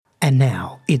And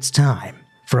now it's time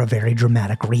for a very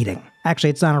dramatic reading.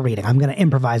 Actually, it's not a reading. I'm going to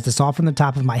improvise this all from the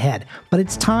top of my head. But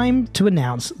it's time to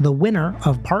announce the winner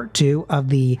of part 2 of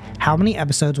the How Many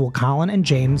Episodes Will Colin and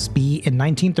James Be in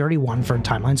 1931 for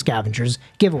Timeline Scavengers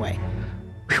giveaway.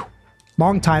 Whew.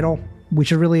 Long title. We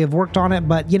should really have worked on it,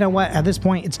 but you know what? At this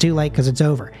point, it's too late because it's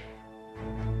over.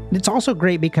 It's also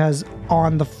great because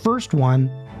on the first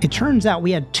one, it turns out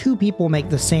we had 2 people make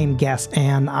the same guess,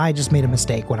 and I just made a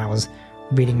mistake when I was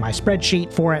reading my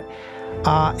spreadsheet for it.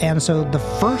 And so the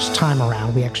first time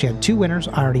around, we actually had 2 winners.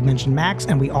 I already mentioned Max,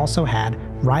 and we also had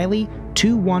Riley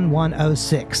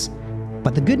 21106.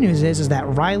 But the good news is that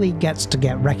Riley gets to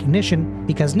get recognition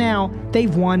because now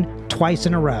they've won twice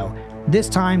in a row. This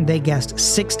time they guessed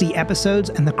 60 episodes,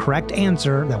 and the correct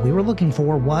answer that we were looking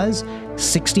for was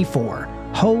 64.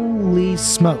 Holy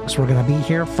smokes, we're going to be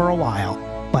here for a while.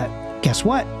 But guess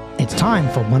what? It's time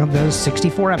for one of those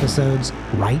 64 episodes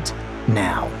right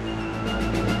now.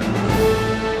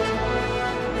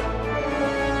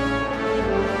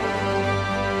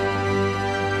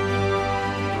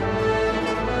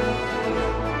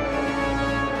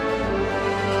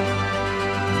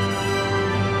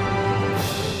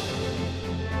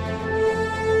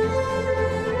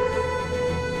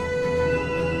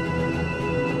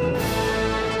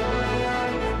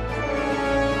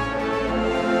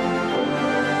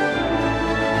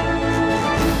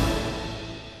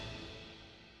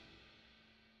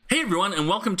 And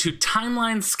welcome to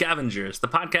Timeline Scavengers, the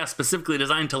podcast specifically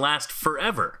designed to last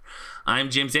forever.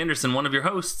 I'm James Anderson, one of your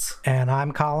hosts. And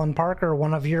I'm Colin Parker,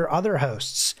 one of your other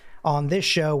hosts. On this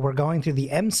show, we're going through the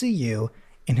MCU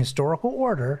in historical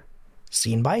order,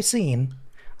 scene by scene,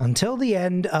 until the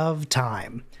end of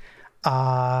time.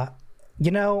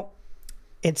 You know,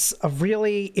 it's a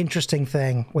really interesting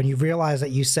thing when you realize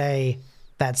that you say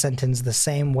that sentence the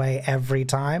same way every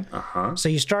time. So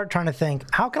you start trying to think,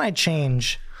 how can I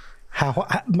change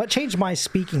my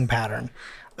speaking pattern?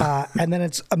 And then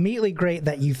it's immediately great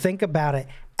that you think about it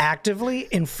actively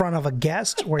in front of a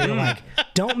guest where you're like,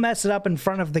 don't mess it up in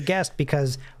front of the guest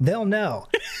because they'll know.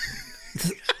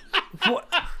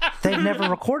 They've never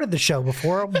recorded the show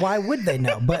before. Why would they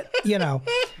know? But, you know,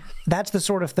 that's the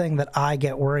sort of thing that I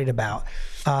get worried about.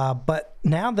 But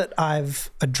now that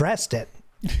I've addressed it,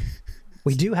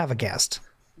 we do have a guest.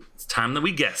 It's time that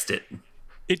we guessed it.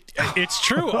 It's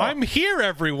true. I'm here,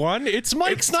 everyone. It's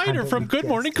Mike Snyder from Good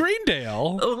Morning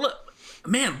Greendale. Oh, look.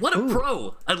 Man, what a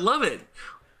pro. I love it.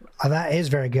 That is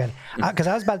very good. Because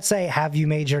I was about to say, have you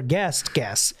made your guess?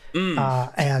 Crap,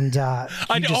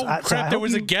 there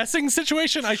was a guessing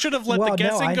situation? I should have let the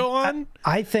guessing go on?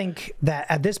 I think that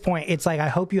at this point, it's like, I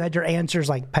hope you had your answers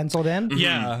like penciled in.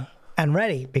 Yeah. And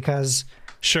ready, because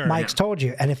Mike's told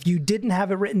you. And if you didn't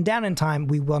have it written down in time,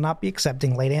 we will not be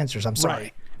accepting late answers. I'm sorry.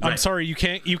 Right. I'm sorry, you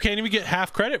can't even get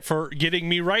half credit for getting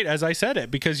me right as I said it,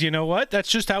 because you know what? That's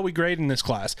just how we grade in this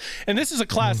class. And this is a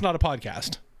class, not a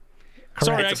podcast.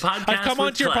 Correct. Sorry, I've come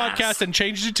onto your podcast and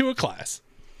changed it to a class.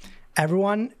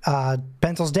 Everyone,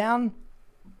 pencils down,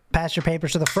 pass your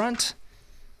papers to the front.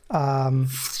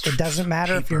 It doesn't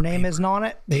matter if your name isn't on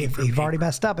it. You've already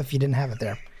messed up if you didn't have it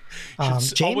there.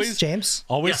 James.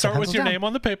 Always start with your name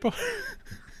on the paper.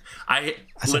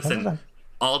 Listen.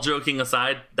 All joking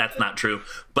aside, that's not true.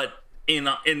 But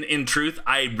in truth,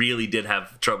 I really did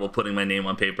have trouble putting my name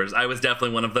on papers. I was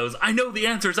definitely one of those, I know the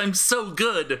answers, I'm so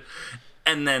good.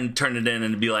 And then turn it in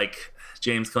and be like,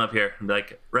 James, come up here. And be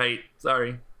like, right,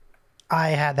 sorry. I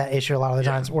had that issue a lot of the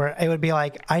times where it would be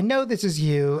like, I know this is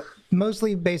you,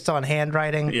 mostly based on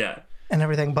handwriting and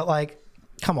everything. But like,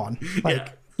 come on.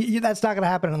 Like, that's not going to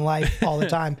happen in life all the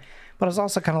time. But I was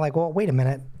also kind of like, well, wait a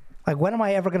minute. Like, when am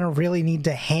I ever going to really need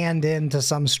to hand in to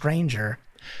some stranger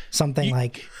something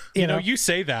you know, you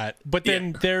say that, but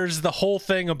then there's the whole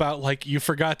thing about like you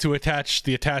forgot to attach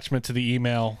the attachment to the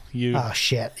email. Oh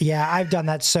shit. Yeah, I've done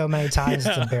that so many times.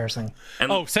 It's embarrassing.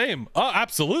 Same. Oh,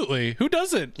 absolutely. Who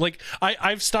doesn't? Like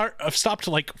I've stopped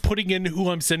like putting in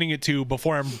who I'm sending it to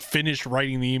before I'm finished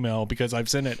writing the email because I've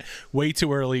sent it way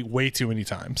too early, way too many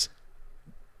times.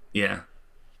 Yeah.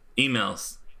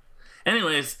 Emails.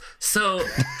 Anyways, so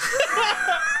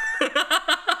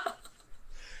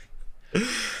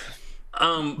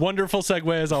wonderful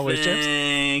segue as always, James.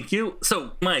 Thank you.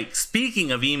 So, Mike,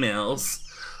 speaking of emails,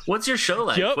 what's your show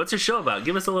like? Yep. What's your show about?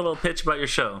 Give us a little pitch about your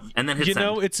show, and then hit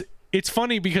send. It's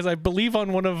funny because I believe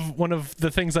on one of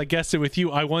the things I guessed it with you,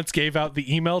 I once gave out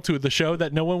the email to the show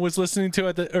that no one was listening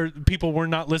to or people were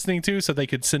not listening to, so they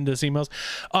could send us emails.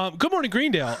 Good Morning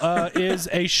Greendale is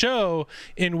a show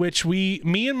in which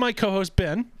me and my co-host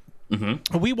Ben,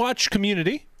 we watch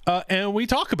Community. and we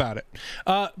talk about it.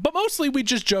 But mostly we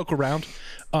just joke around.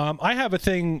 I have a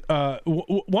thing.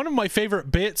 One of my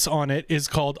favorite bits on it is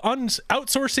called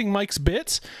Outsourcing Mike's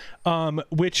Bits,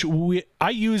 which I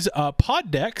use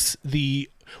Poddex, the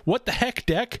What the Heck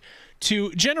deck,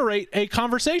 to generate a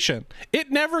conversation.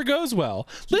 It never goes well.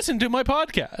 Listen to my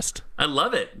podcast. I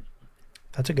love it.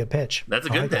 That's a good pitch. That's a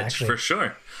good pitch for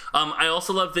sure. I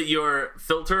also love that your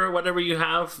filter or whatever you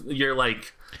have, your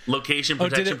like location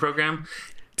protection program.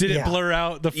 Did it blur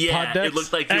out the Poddex? It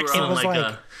looked like you were on like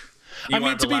a. I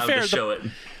mean, to be fair, show it.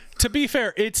 To be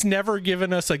fair, it's never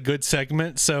given us a good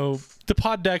segment, so the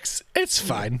Poddex, it's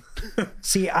fine.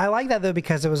 See, I like that though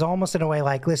because it was almost in a way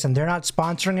like, listen, they're not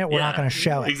sponsoring it, we're not going to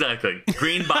show it. Exactly.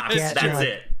 Green box. That's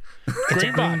it. It's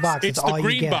a green box. It's the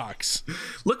green box.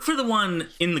 Look for the one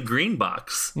in the green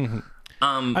box. Mm-hmm.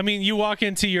 I mean, you walk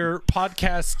into your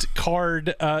podcast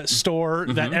card store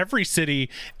that every city,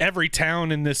 every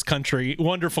town in this country,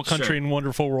 wonderful country and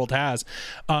wonderful world has,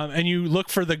 and you look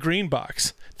for the green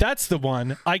box. That's the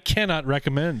one I cannot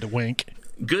recommend, wink.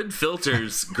 Good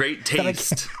filters, great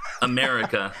taste,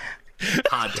 America,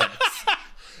 Poddex.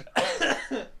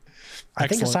 I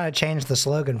think it's time to change the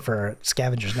slogan for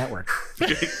Scavengers Network.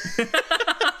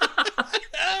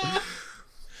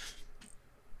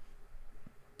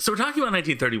 So we're talking about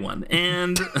 1931,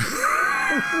 and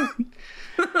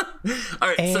all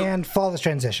right, and follow this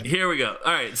transition. Here we go.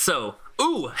 All right, so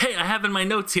hey, I have in my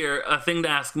notes here a thing to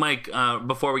ask Mike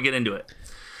before we get into it.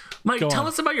 Mike, tell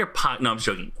us about your No, I'm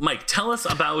joking. Mike, tell us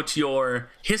about your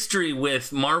history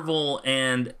with Marvel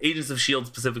and Agents of S.H.I.E.L.D.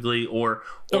 specifically, or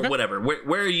whatever.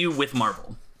 Where are you with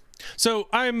Marvel? So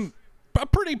I'm a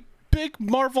pretty big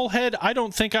Marvel head. I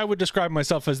don't think I would describe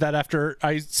myself as that after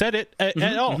I said it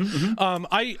at all.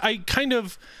 I kind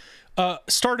of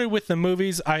started with the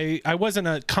movies. I wasn't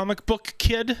a comic book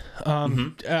kid.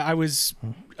 I was.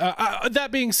 That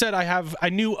being said, I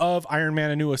knew of Iron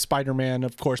Man, I knew of Spider-Man,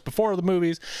 of course, before the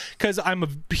movies, because I'm a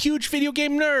huge video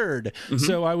game nerd.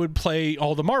 So I would play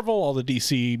all the Marvel, all the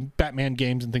DC, Batman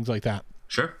games, and things like that.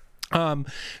 Sure. So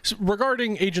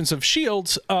regarding Agents of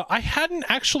S.H.I.E.L.D., I hadn't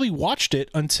actually watched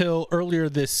it until earlier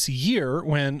this year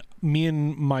when me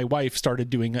and my wife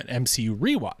started doing an MCU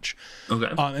rewatch.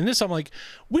 Okay. And this, I'm like,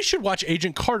 we should watch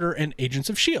Agent Carter and Agents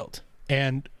of S.H.I.E.L.D.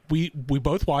 And we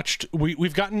both watched.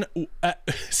 We've gotten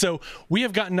so we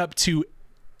have gotten up to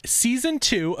season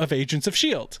 2 of Agents of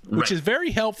S.H.I.E.L.D., which is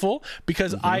very helpful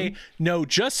because I know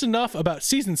just enough about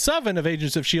season 7 of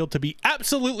Agents of S.H.I.E.L.D. to be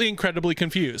absolutely incredibly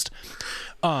confused.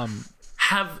 But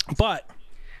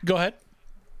go ahead.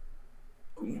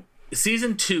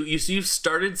 Season 2, you've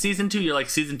started season 2, you're like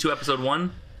season 2 episode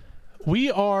 1?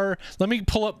 We are. Let me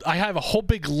pull up. I have a whole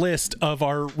big list of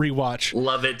our rewatch.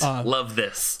 Love it. Love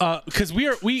this. Because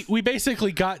we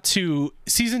basically got to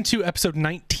season 2, episode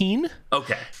 19.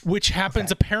 Okay. Which happens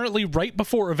apparently right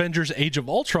before Avengers: Age of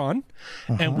Ultron,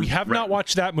 and we have not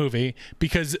watched that movie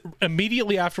because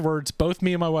immediately afterwards, both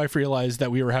me and my wife realized that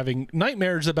we were having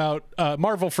nightmares about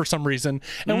Marvel for some reason,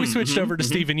 and we switched over to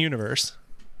Steven Universe.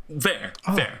 Fair.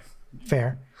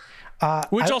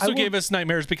 Which also gave us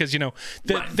nightmares because,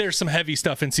 there's some heavy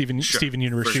stuff in Steven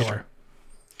Universe. Sure.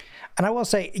 And I will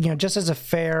say, just as a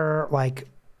fair,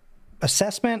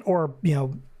 assessment or,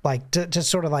 to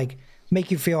sort of,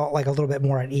 make you feel, a little bit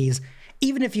more at ease,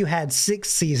 even if you had 6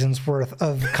 seasons worth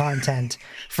of content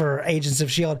for Agents of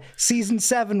S.H.I.E.L.D., season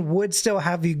 7 would still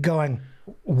have you going,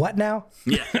 what now?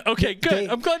 Yeah. Okay, good.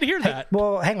 I'm glad to hear that.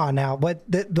 Well, hang on now.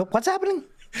 What's happening?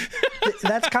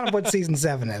 That's kind of what season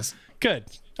 7 is. Good.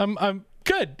 I'm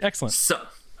good. Excellent. So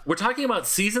we're talking about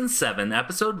season 7,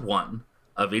 episode 1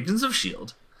 of Agents of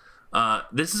S.H.I.E.L.D.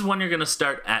 This is when you're going to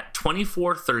start at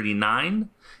 24:39 and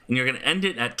you're going to end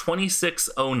it at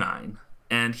 26:09.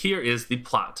 And here is the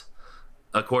plot,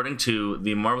 according to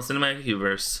the Marvel Cinematic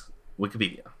Universe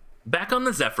Wikipedia. Back on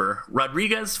the Zephyr,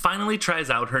 Rodriguez finally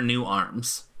tries out her new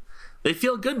arms. They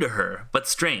feel good to her, but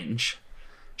strange.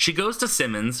 She goes to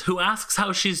Simmons, who asks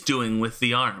how she's doing with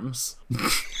the arms.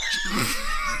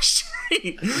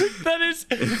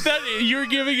 You're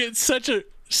giving it such a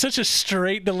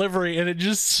straight delivery, and it's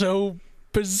just so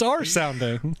bizarre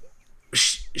sounding.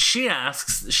 She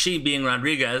being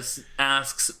Rodriguez,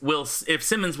 asks if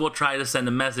Simmons will try to send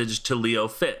a message to Leo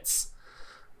Fitz,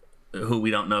 who we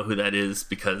don't know who that is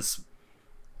because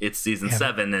it's season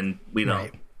 7 and we don't.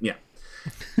 Right. Yeah.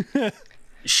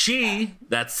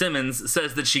 That's Simmons,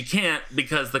 says that she can't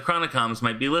because the Chronicoms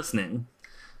might be listening.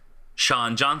 Shaw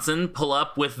and Johnson pull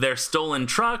up with their stolen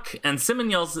truck, and Simmons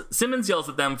yells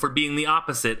at them for being the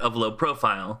opposite of low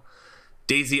profile.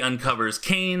 Daisy uncovers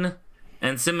Kane,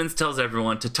 and Simmons tells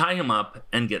everyone to tie him up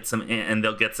and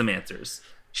they'll get some answers.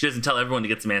 She doesn't tell everyone to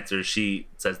get some answers. She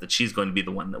says that she's going to be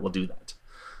the one that will do that.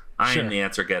 I am the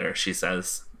answer getter, she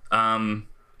says. I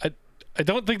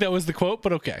don't think that was the quote,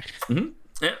 but okay. Mm-hmm.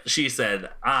 Yeah, she said,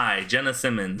 I, Jenna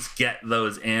Simmons, get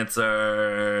those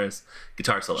answers.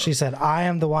 Guitar solo. She said, I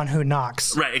am the one who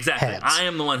knocks. Right, exactly. Heads. I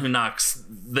am the one who knocks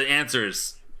the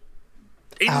answers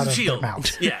Out of shield. their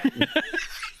mouth. Yeah.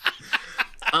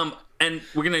 And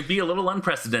we're going to be a little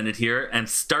unprecedented here and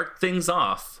start things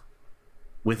off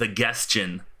with a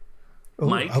guestion. Ooh,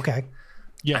 Mike? Okay.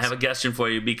 Yes. I have a question for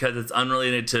you because it's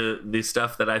unrelated to the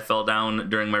stuff that I fell down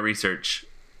during my research,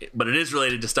 but it is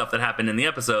related to stuff that happened in the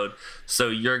episode. So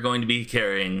you're going to be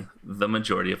carrying the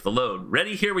majority of the load.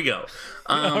 Ready? Here we go.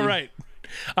 All right.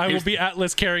 I will be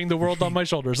Atlas carrying the world on my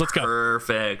shoulders. Let's go.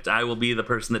 Perfect. I will be the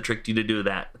person that tricked you to do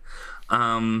that.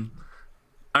 All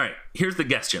right. Here's the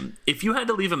question. If you had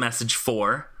to leave a message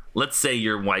for, let's say,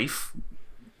 your wife,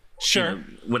 Sure.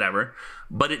 whatever,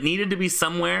 but it needed to be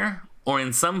somewhere or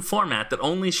in some format that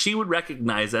only she would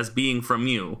recognize as being from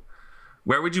you,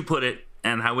 where would you put it,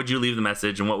 and how would you leave the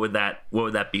message, and what would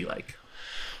that be like?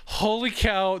 Holy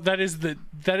cow!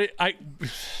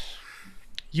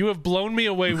 You have blown me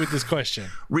away with this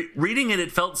question. Reading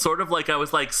it felt sort of like I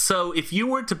was like, so if you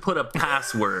were to put a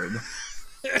password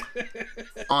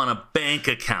on a bank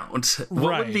account,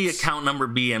 what would the account number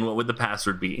be, and what would the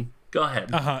password be? Go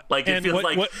ahead. Like it And feels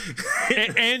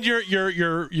and your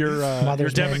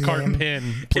Mother's debit maiden card name.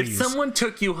 pin, please. If someone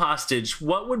took you hostage,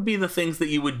 what would be the things that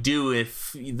you would do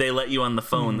if they let you on the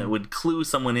phone that would clue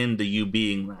someone into you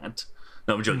being that?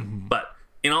 No, I'm joking. But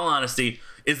in all honesty,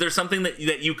 is there something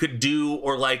that you could do,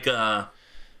 or like what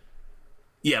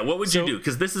would you do?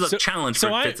 Because this is a challenge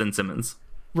for Fitz and Simmons.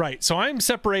 Right. So I'm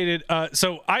separated.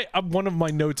 So one of my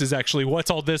notes is actually, what's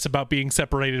all this about being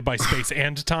separated by space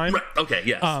and time? Right. Okay.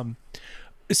 Yes.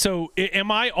 So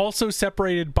am I also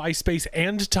separated by space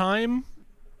and time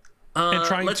and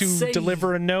trying to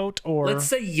deliver a note, or let's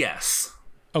say yes.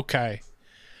 Okay.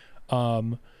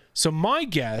 So my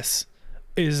guess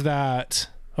is that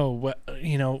there's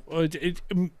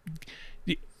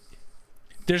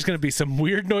going to be some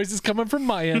weird noises coming from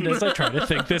my end as I try to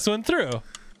think this one through.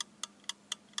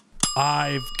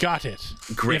 I've got it.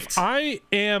 Great. If I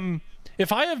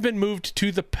have been moved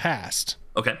to the past,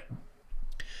 Okay.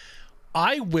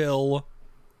 I will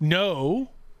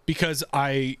know, because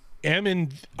I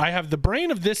have the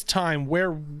brain of this time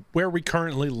where we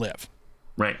currently live.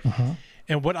 Right.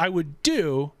 And what I would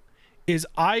do is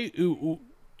I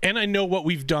know what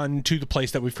we've done to the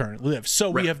place that we've currently live. So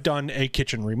we have done a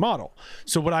kitchen remodel.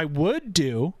 So what I would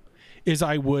do is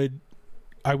I would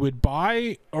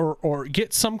buy or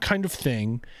get some kind of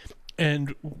thing,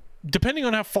 and depending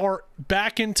on how far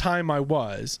back in time I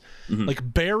was,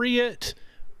 like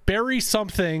bury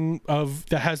something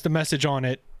that has the message on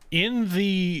it in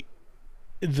the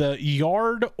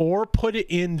yard, or put it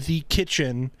in the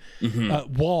kitchen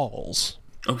walls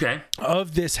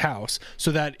of this house,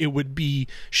 so that it would be,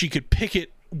 she could pick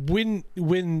it when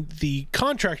the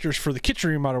contractors for the kitchen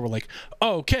remodel were like,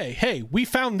 oh, okay, hey, we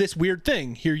found this weird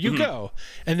thing, here you go.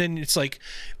 And then it's like,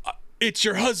 it's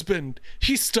your husband,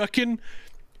 he's stuck in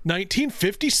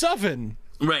 1957.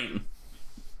 Right.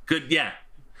 Good. Yeah.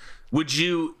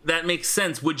 That makes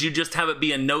sense. Would you just have it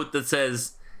be a note that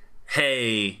says,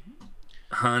 hey,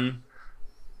 hun,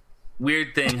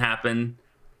 weird thing happened,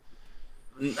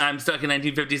 I'm stuck in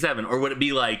 1957? Or would it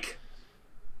be like,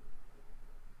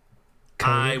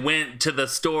 I went to the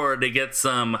store to get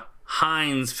some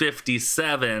Heinz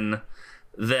 57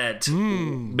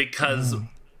 because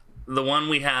the one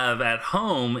we have at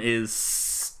home is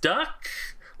stuck?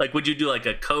 Like, would you do like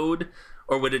a code,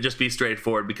 or would it just be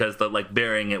straightforward because the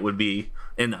burying it would be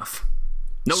enough?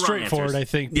 No straightforward, I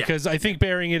think, because I think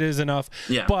burying it is enough.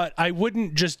 Yeah. But I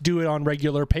wouldn't just do it on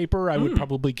regular paper. I would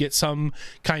probably get some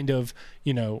kind of,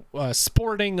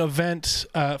 sporting event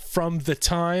from the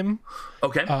time.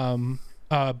 Okay.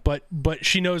 But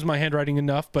she knows my handwriting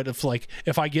enough. But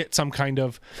if I get some kind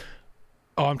of,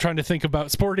 I'm trying to think about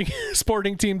sporting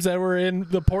teams that were in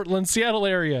the Portland, Seattle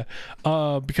area,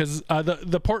 because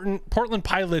the Portland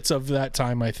Pilots of that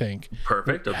time, I think,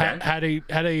 perfect. Okay. had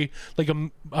a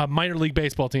minor league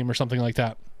baseball team or something like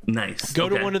that. Nice. Go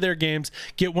to one of their games,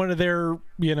 get one of their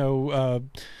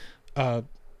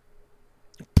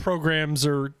programs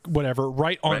or whatever,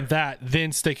 write on that,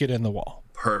 then stick it in the wall.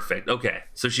 Perfect. Okay.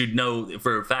 So she'd know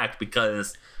for a fact,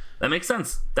 because that makes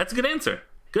sense. That's a good answer.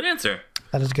 Good answer.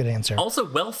 That is a good answer. Also,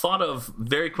 well thought of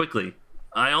very quickly.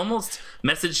 I almost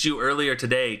messaged you earlier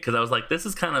today because I was like, this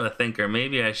is kind of a thinker.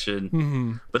 Maybe I should.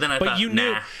 But then I thought,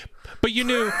 nah. But you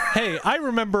knew, hey, I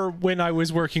remember when I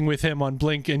was working with him on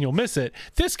Blink and You'll Miss It,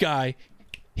 this guy,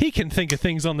 he can think of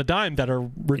things on the dime that are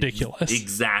ridiculous.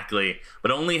 Exactly. But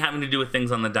only having to do with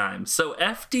things on the dime. So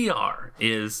FDR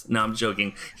is, no, I'm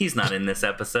joking. He's not in this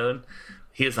episode.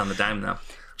 He is on the dime, though.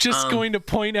 Just going to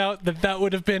point out that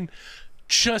would have been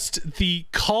just the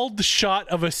called shot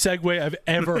of a segue I've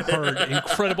ever heard.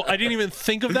 Incredible. I didn't even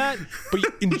think of that, but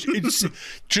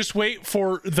just wait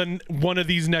for one of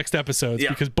these next episodes,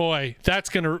 because boy, that's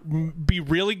going to be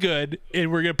really good, and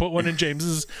we're going to put one in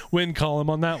James's win column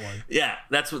on that one. Yeah,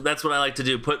 that's what I like to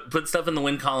do. Put stuff in the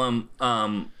win column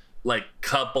like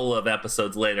couple of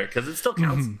episodes later, because it still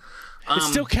counts. It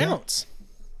still counts.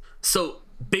 So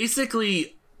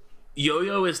basically,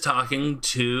 Yo-Yo is talking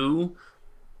to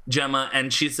Gemma,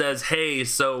 and she says, hey,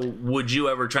 so would you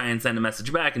ever try and send a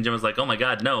message back? And Gemma's like, oh my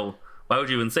god, no. Why would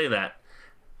you even say that?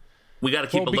 We got to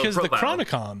keep a low profile. Because the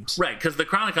Chronicoms. Right, because the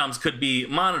Chronicoms could be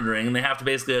monitoring, and they have to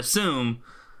basically assume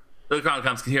that the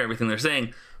Chronicoms can hear everything they're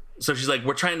saying. So she's like,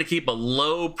 we're trying to keep a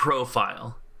low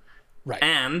profile. Right.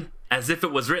 And, as if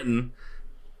it was written,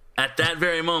 at that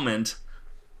very moment,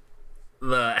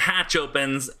 the hatch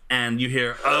opens, and you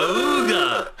hear,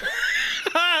 Ooga!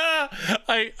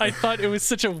 I thought it was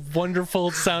such a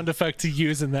wonderful sound effect to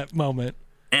use in that moment.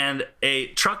 And a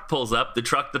truck pulls up, the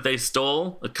truck that they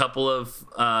stole a couple of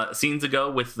scenes ago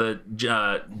with the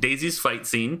Daisy's fight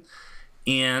scene.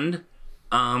 And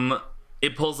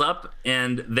it pulls up,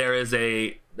 and there is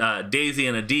a Daisy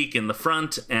and a Deke in the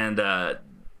front, and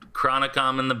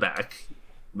Chronicom in the back.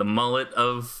 The mullet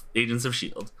of Agents of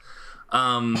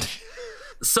S.H.I.E.L.D.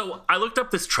 So I looked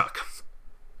up this truck,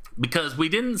 because we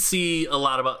didn't see a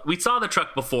lot about... We saw the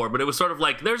truck before, but it was sort of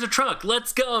like, there's a truck,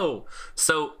 let's go!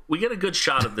 So we get a good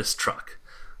shot of this truck.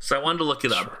 So I wanted to look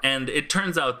it up. And it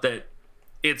turns out that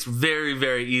it's very,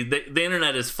 very easy. The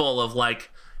internet is full of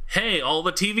like, hey, all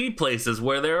the TV places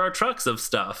where there are trucks of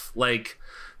stuff. Like,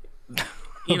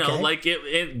 you know, like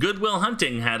Goodwill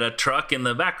Hunting had a truck in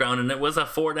the background, and it was a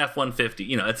Ford F-150,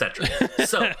 you know, etc.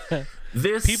 So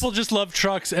this... People just love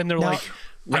trucks, and they're like...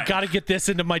 Right. I gotta get this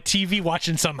into my TV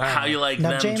watching somehow. How you like now,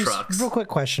 them James, trucks? Real quick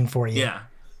question for you. Yeah.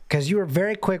 Because you were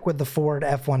very quick with the Ford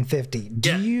F-150.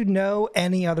 Do you know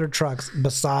any other trucks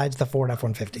besides the Ford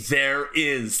F-150? There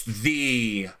is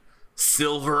the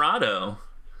Silverado.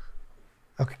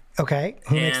 Okay.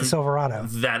 Who makes the Silverado?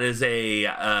 That is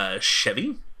a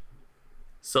Chevy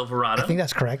Silverado. I think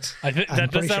that's correct. That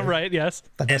does sound right, yes.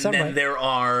 That does sound right. And then there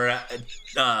are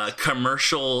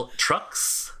commercial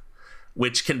trucks,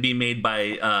 which can be made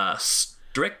by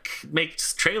Strick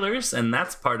makes trailers, and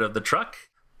that's part of the truck.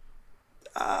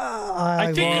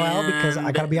 Because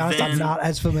I gotta be honest, I'm not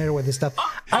as familiar with this stuff.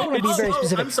 I want to be very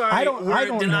specific. I'm sorry. I don't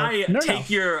know. Take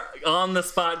your on the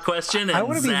spot question and I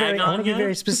want to be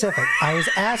very specific. I was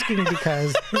asking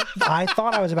because I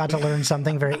thought I was about to learn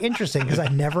something very interesting, because I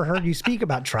never heard you speak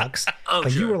about trucks.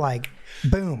 But you were like,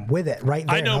 boom, with it right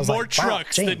there. I know more like,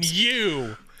 trucks than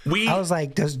you. I was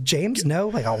like, does James know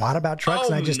like a lot about trucks,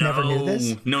 and I just never knew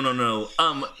this? No.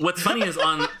 What's funny is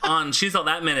on She's All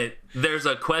That Minute, there's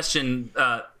a question.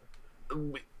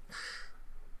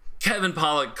 Kevin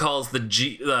Pollak calls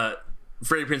the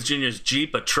Freddie Prinze Jr.'s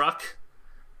Jeep a truck,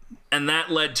 and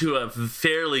that led to a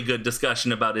fairly good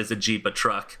discussion about, is a Jeep a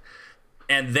truck,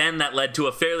 and then that led to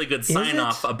a fairly good sign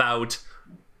off about,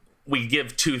 we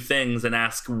give two things and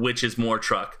ask which is more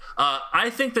truck. I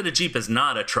think that a Jeep is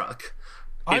not a truck.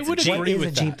 I would agree with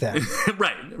a Jeep then?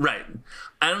 Right.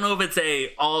 I don't know if it's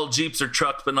a all Jeeps are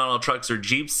trucks, but not all trucks are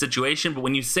Jeeps situation. But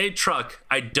when you say truck,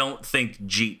 I don't think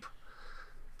Jeep,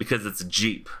 because it's a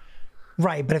Jeep.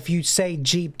 Right, but if you say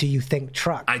Jeep, do you think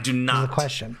truck? I do not. Is the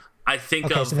question. I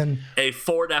think of a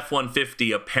Ford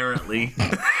F-150, apparently.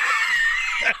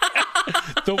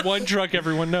 The one truck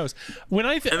everyone knows. When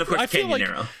and of course, I feel Canyon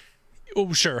Arrow.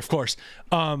 Oh, sure, of course.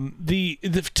 The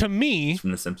to me,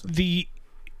 from The Simpsons.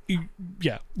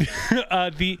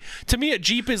 To me, a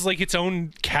Jeep is like its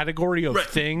own category of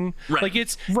thing. Right. Like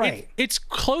it's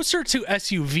closer to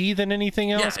SUV than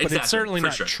anything else, but it's certainly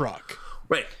not truck.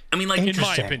 Right. I mean, like, in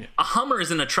my opinion, a Hummer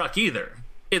isn't a truck either.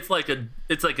 It's like a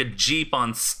Jeep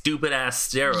on stupid ass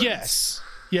steroids.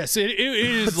 Yes, it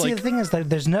is. But see, the thing is that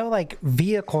there's no like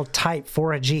vehicle type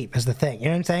for a Jeep is the thing. You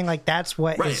know what I'm saying? Like, that's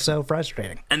what is so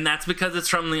frustrating. And that's because it's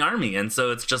from the Army, and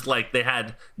so it's just like they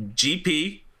had Jeep,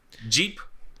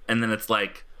 and then it's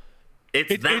like,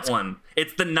 it's one.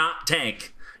 It's the not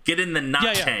tank. Get in the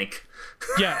not tank.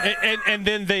 Yeah, and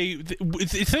then they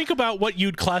think about what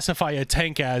you'd classify a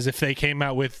tank as if they came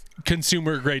out with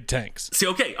consumer grade tanks. See,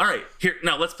 okay, all right. Here,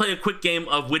 now let's play a quick game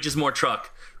of which is more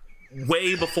truck.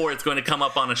 Way before it's going to come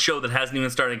up on a show that hasn't even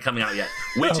started coming out yet.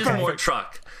 Which is more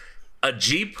truck? A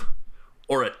Jeep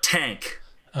or a tank?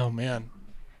 Oh man.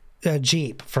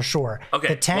 Jeep for sure. Okay,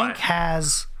 The tank why?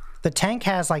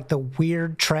 has like the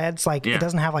weird treads, like Yeah. it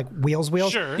doesn't have like wheels.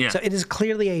 Sure. Yeah. So it is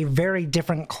clearly a very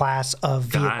different class of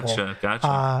vehicle.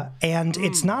 Gotcha. And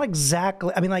it's not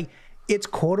exactly, I mean, like, it's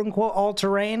quote unquote all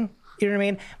terrain, you know what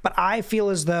I mean? But I feel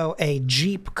as though a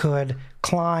Jeep could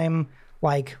climb,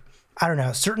 like, I don't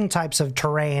know, certain types of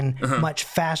terrain much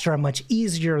faster and much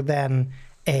easier than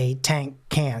a tank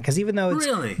can. Because even though it's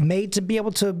Really? made to be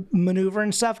able to maneuver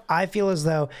and stuff, I feel as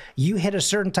though you hit a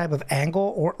certain type of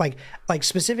angle, or like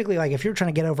specifically, like if you're trying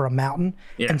to get over a mountain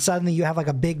and suddenly you have like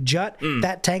a big jut,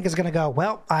 that tank is going to go,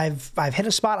 well, I've hit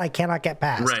a spot I cannot get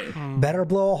past. Right. Better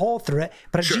blow a hole through it.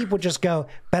 But a Jeep would just go,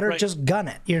 better just gun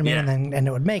it. You know what I mean? Yeah. And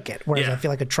it would make it. Whereas Yeah. I feel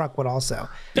like a truck would also.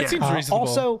 That seems reasonable.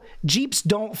 Also, Jeeps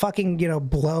don't fucking,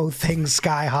 blow things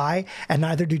sky high, and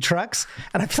neither do trucks.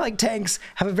 And I feel like tanks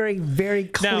have a very, very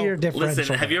clear differential.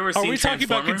 Listen, have you ever Are seen we talking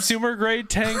about Transformers? consumer grade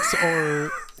tanks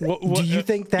or what? Do you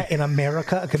think that in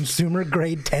America, a consumer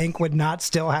grade tank would not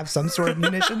still have some sort of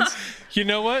munitions? You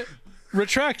know what?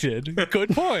 Retracted. Good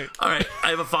point. All right, I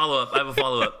have a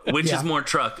follow-up. Which Yeah. is more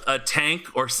truck, a tank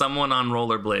or someone on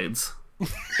rollerblades?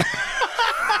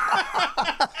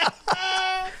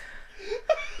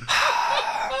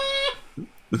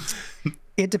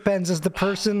 It depends. Does the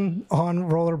person on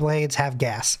rollerblades have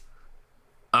gas?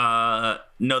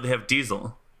 No, they have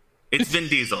diesel. It's Vin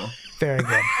Diesel. Very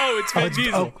good. Oh, it's Vin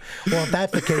Diesel. Oh, well, if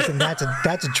that's the case, then that's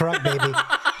a truck, baby.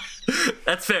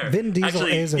 That's fair. Vin Diesel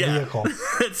is a vehicle.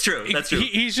 That's true. That's true.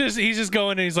 He's just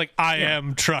going and he's like, I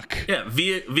am truck. Yeah,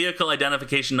 vehicle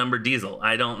identification number diesel.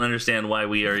 I don't understand why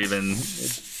we are even.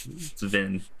 It's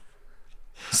Vin.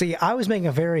 See, I was making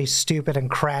a very stupid and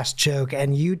crass joke,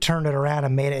 and you turned it around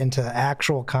and made it into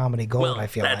actual comedy gold, Well, I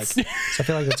feel like. that's- So I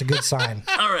feel like that's a good sign.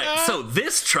 All right, so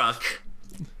this truck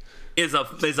is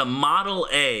a Model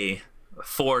A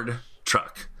Ford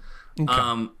truck.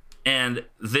 And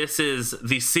this is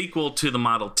the sequel to the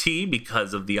Model T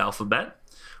because of the alphabet.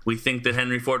 We think that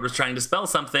Henry Ford was trying to spell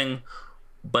something,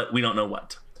 but we don't know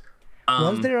what.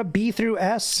 Was there a B through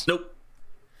S? Nope.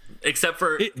 Except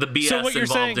for the BS so what you're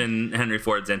involved saying- in Henry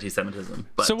Ford's anti-Semitism.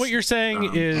 But, So what you're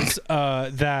saying is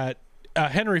that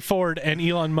Henry Ford and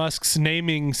Elon Musk's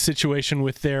naming situation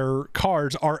with their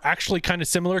cars are actually kind of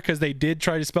similar because they did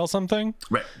try to spell something.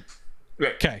 right.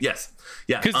 Okay. Yes.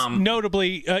 Yeah. Because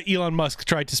notably, Elon Musk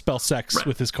tried to spell sex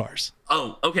with his cars.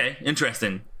 Oh, okay.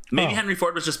 Interesting. Maybe Henry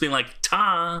Ford was just being like,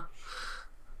 ta.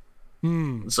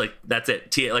 It's like, that's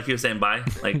it. T, like he was saying bye.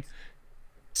 Like,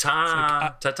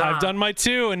 ta, ta, ta. I've done my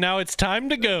two, and now it's time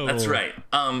to go. That's right.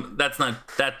 That's not,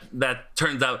 that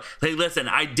turns out, hey, listen,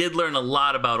 I did learn a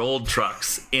lot about old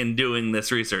trucks in doing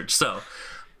this research. So,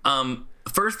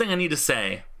 first thing I need to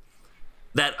say,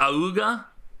 that Auga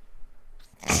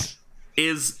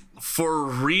is for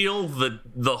real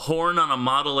the horn on a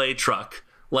Model A truck.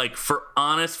 Like, for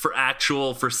honest, for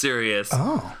actual, for serious.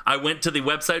 Oh. I went to the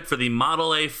website for the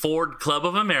Model A Ford Club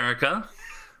of America,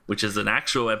 which is an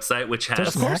actual website which has,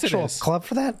 There's an course it actual is. club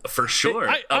for that? for sure,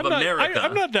 of I'm not, America.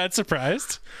 I'm not that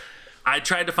surprised. I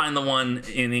tried to find the one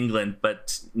in England,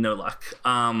 but no luck.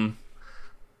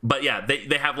 But yeah,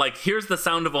 they have like, here's the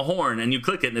sound of a horn, and you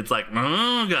click it, and it's like,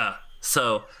 "Auga."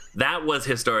 So that was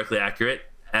historically accurate,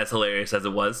 as hilarious as it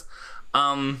was.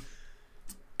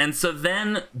 And so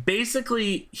then,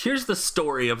 basically, here's the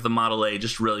story of the Model A,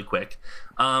 just really quick.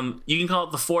 You can call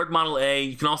it the Ford Model A.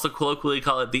 You can also colloquially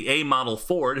call it the A Model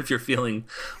Ford if you're feeling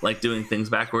like doing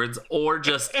things backwards, or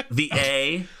just the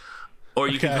A, or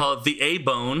you can Okay. call it the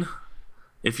A-Bone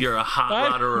if you're a hot I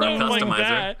rodder or a don't like customizer.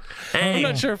 that. Hey, I'm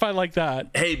not sure if I like that.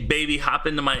 hey, baby, hop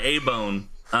into my A-Bone.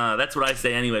 That's what I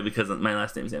say anyway because my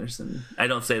last name's Anderson. I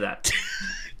don't say that.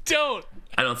 Don't.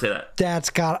 I don't say that.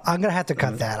 I'm gonna have to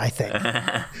cut that, I think.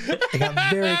 It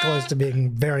got very close to being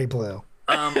very blue.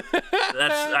 That's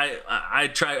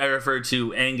I refer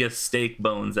to Angus steak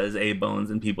bones as A bones,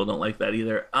 and people don't like that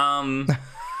either. All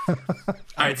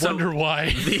right, so Wonder why.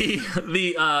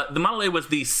 the Model A was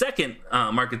the second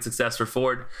market success for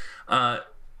Ford,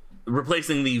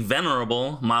 replacing the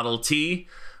venerable Model T,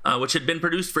 which had been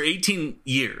produced for 18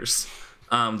 years.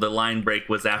 The line break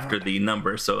was after the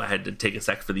number, so I had to take a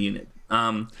sec for the unit.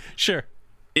 Sure.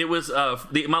 It was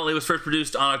the Model A was first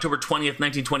produced on October 20th,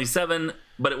 1927,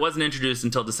 but it wasn't introduced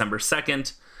until December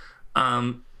 2nd.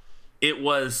 It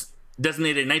was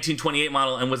designated a 1928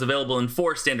 model and was available in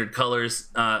 4 standard colors,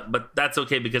 but that's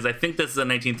okay because I think this is a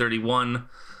 1931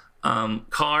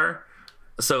 car.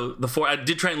 So I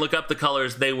did try and look up the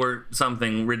colors. They were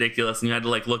something ridiculous, and you had to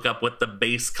like look up what the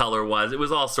base color was. It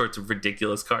was all sorts of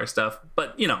ridiculous car stuff.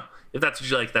 But if that's what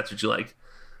you like, that's what you like.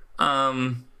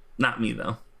 Not me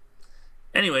though.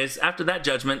 Anyways, after that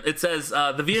judgment, it says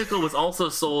the vehicle was also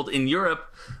sold in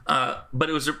Europe, but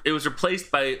it was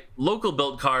replaced by local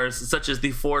built cars such as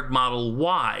the Ford Model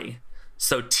Y.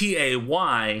 So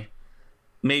TAY,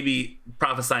 maybe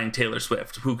prophesying Taylor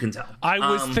Swift. Who can tell? I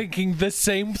was thinking the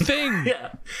same thing.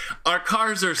 Yeah, our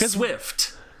cars are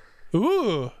Swift,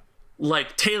 Ooh.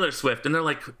 like Taylor Swift, and they're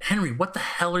like, Henry, what the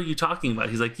hell are you talking about?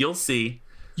 He's like, you'll see.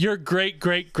 Your great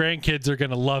grandkids are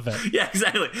gonna love it. Yeah,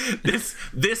 exactly.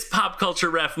 This pop culture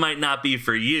ref might not be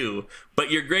for you,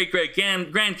 but your great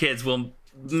grandkids will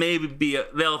maybe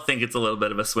they'll think it's a little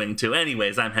bit of a swing too.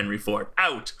 Anyways, I'm Henry Ford.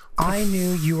 Out. I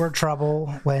knew you were trouble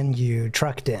when you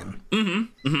trucked in.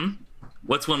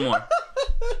 What's one more?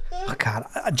 Oh, God.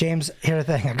 James, here's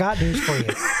the thing. I got news for you.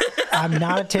 I'm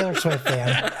not a Taylor Swift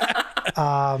fan.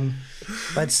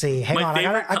 Let's see. Hang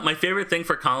on. My favorite thing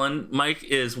for Colin, Mike,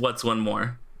 is what's one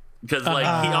more. Because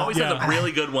like he always has a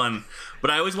really good one, but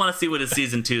I always want to see what his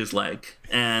season 2 is like.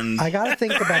 And I got to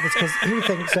think about this because here's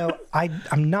the thing. So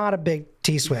I'm not a big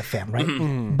T Swift fan,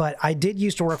 right? But I did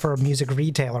used to work for a music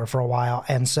retailer for a while,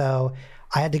 and so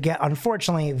I had to get,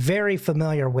 unfortunately, very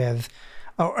familiar with,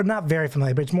 or not very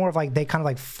familiar, but it's more of like they kind of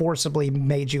like forcibly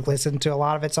made you listen to a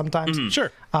lot of it sometimes.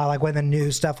 Sure. Like when the new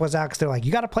stuff was out, because they're like,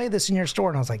 you got to play this in your store,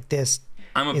 and I was like, this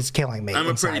is killing me. I'm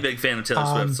a pretty inside. big fan of Taylor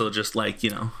Swift, so just like, you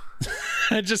know.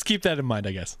 Just keep that in mind,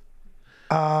 I guess.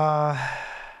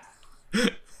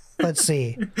 Let's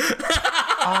see.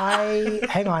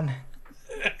 Hang on.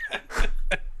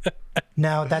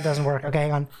 No, that doesn't work. Okay,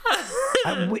 hang on.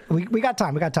 We got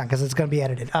time. We got time because it's going to be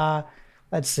edited.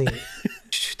 Let's see.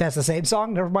 That's the same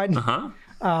song. Never mind.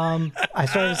 I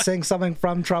started to sing something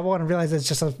from Trouble and I realized it's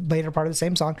just a later part of the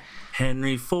same song.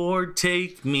 Henry Ford,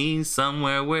 take me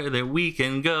somewhere where that we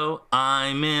can go.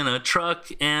 I'm in a truck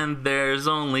and there's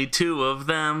only 2 of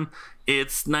them.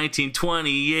 It's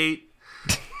 1928.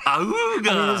 Awooga!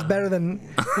 I mean, it's better than.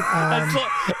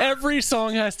 Every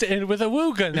song has to end with a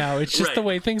wooga now. It's just the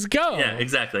way things go. Yeah,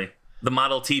 exactly. The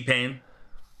Model T Pain.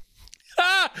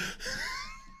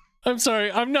 I'm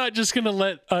sorry. I'm not just going to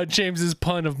let James's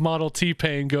pun of Model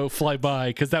T-Pain go fly by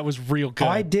because that was real good. Oh,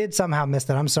 I did somehow miss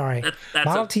that. I'm sorry.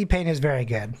 Model T Pain is very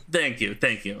good. Thank you.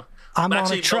 I'm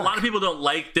Actually, on a truck. lot of people didn't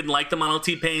like the Model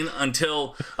T Pain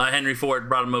until Henry Ford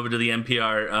brought him over to the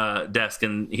NPR desk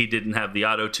and he didn't have the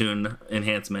auto-tune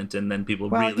enhancement, and then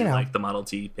people really liked the Model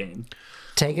T Pain.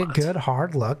 Take a good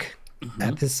hard look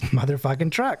at this motherfucking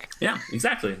truck. Yeah,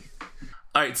 exactly.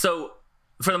 All right, so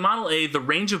for the Model A, the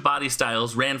range of body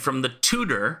styles ran from the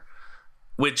Tudor,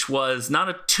 which was not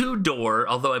a 2-door,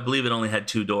 although I believe it only had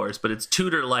 2 doors, but it's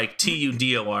Tudor like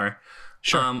Tudor.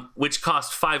 Sure. Which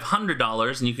cost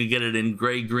 $500, and you could get it in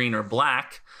gray, green, or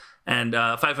black. And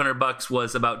 $500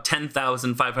 was about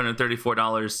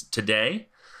 $10,534 today.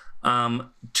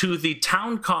 To the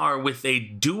town car with a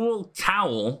dual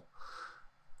cowl.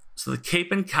 So the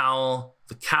cape and cowl.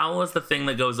 The cowl is the thing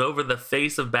that goes over the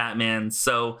face of Batman.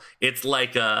 So it's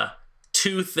like a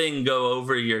 2 thing go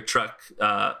over your truck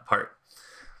part.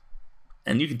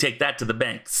 And you can take that to the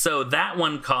bank. So that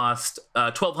one cost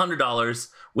 $1,200,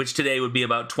 which today would be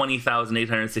about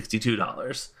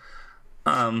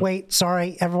 $20,862. Wait,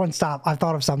 sorry, everyone stop. I've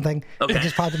thought of something. Okay. It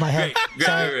just popped in my head.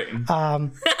 Great.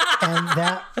 And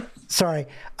that, sorry,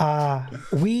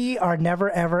 we are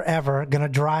never, ever, ever going to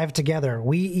drive together.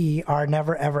 We are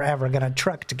never, ever, ever going to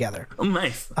truck together. Oh,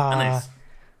 nice. Nice.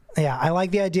 Yeah, I like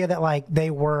the idea that like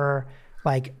they were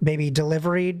like maybe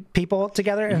delivery people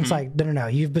together, and it's like, no,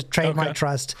 you've betrayed my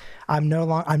trust. I'm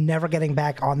never getting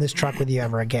back on this truck with you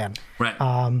ever again. Right.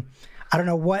 I don't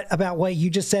know what about what you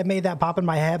just said made that pop in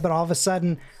my head, but all of a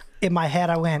sudden in my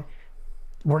head I went,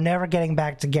 we're never getting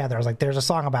back together. I was like, there's a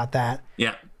song about that.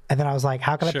 Yeah. And then I was like,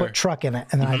 how can I put truck in it?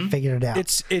 And then I figured it out.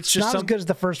 It's just not as good as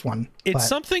the first one. It's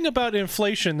something about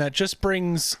inflation that just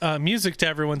brings music to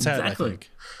everyone's head, I think.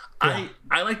 I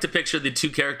like to picture the 2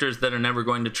 characters that are never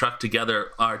going to truck together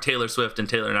are Taylor Swift and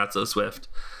Taylor Not So Swift.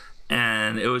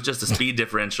 And it was just a speed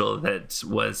differential that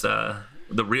was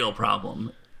the real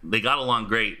problem. They got along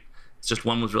great. It's just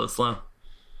one was really slow.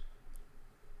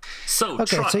 So,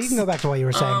 okay, trucks. so you can go back to what you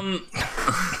were saying.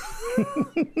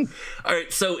 All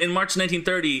right, so in March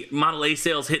 1930, Model A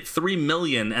sales hit 3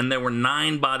 million, and there were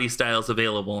 9 body styles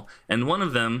available, and one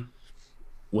of them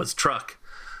was truck.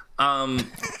 And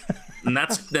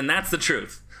that's the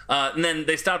truth. And then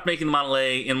they stopped making the Model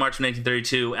A in March of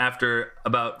 1932 after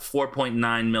about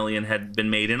 4.9 million had been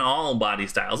made in all body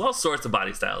styles, all sorts of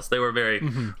body styles. They were very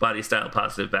body style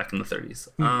positive back in the 30s.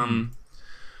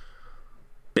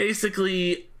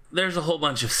 Basically, there's a whole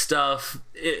bunch of stuff.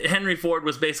 Henry Ford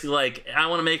was basically like, I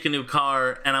want to make a new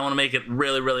car and I want to make it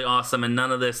really, really awesome. And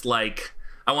none of this, like,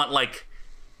 I want, like,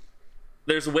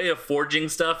 there's a way of forging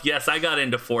stuff. Yes, I got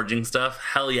into forging stuff.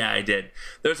 Hell yeah, I did.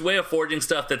 There's a way of forging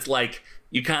stuff that's like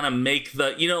you kind of make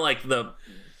the, you know, like the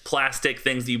plastic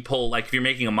things that you pull. Like if you're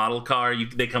making a model car,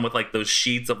 they come with like those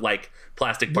sheets of like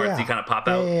plastic parts that you kind of pop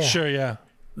out. Yeah. Sure, yeah.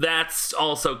 That's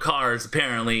also cars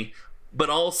apparently. But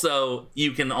also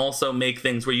you can also make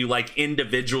things where you like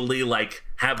individually like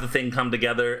have the thing come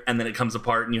together and then it comes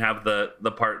apart and you have the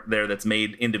part there that's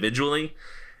made individually.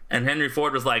 And Henry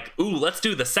Ford was like, ooh, let's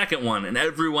do the second one. And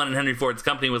everyone in Henry Ford's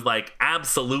company was like,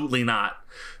 absolutely not.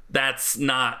 That's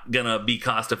not gonna be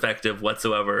cost effective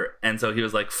whatsoever. And so he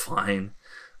was like, fine.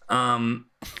 And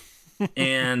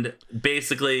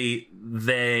basically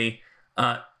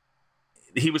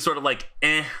he was sort of like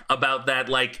about that,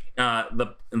 like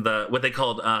the what they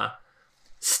called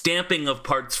stamping of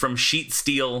parts from sheet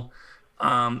steel.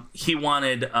 He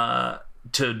wanted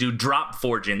to do drop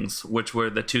forgings, which were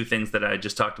the two things that I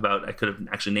just talked about. I could have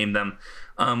actually named them.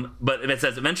 But it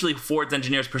says, eventually Ford's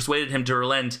engineers persuaded him to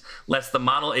relent, lest the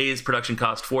Model A's production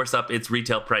cost force up its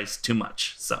retail price too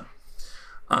much. So,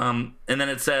 and then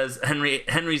it says,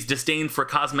 Henry's disdain for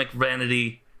cosmetic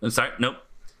vanity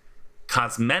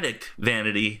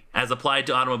as applied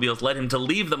to automobiles led him to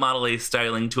leave the Model A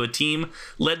styling to a team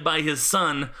led by his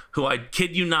son, who, I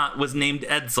kid you not, was named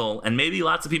Edsel. And maybe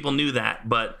lots of people knew that,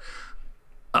 but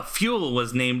a fuel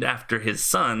was named after his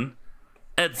son,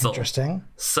 Edsel. Interesting.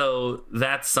 So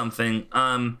that's something.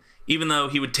 Even though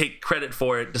he would take credit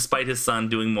for it, despite his son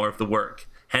doing more of the work.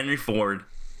 Henry Ford,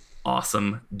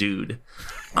 awesome dude.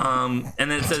 And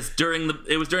then it says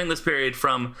it was during this period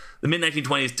from the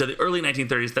mid-1920s to the early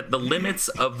 1930s that the limits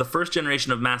of the first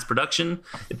generation of mass production,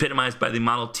 epitomized by the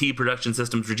Model T production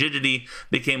system's rigidity,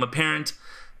 became apparent.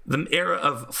 The era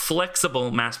of flexible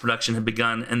mass production had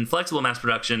begun, and flexible mass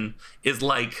production is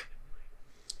like,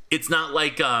 it's not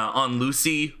like on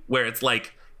Lucy, where it's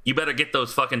like, you better get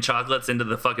those fucking chocolates into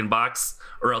the fucking box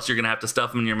or else you're gonna have to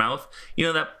stuff them in your mouth.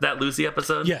 You know that Lucy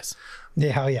episode? Yes.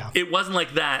 Yeah, hell yeah. It wasn't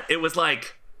like that. It was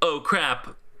like, oh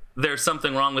crap, there's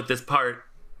something wrong with this part.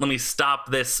 Let me stop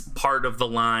this part of the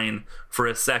line for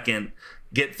a second,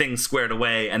 get things squared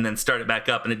away, and then start it back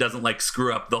up, and it doesn't like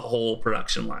screw up the whole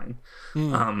production line.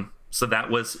 So that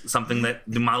was something that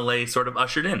the Model A sort of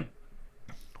ushered in.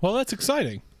 Well, that's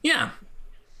exciting. Yeah.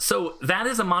 So that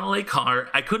is a Model A car.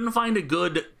 I couldn't find a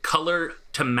good color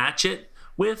to match it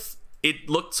with. It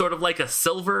looked sort of like a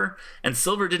silver, and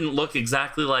silver didn't look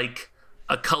exactly like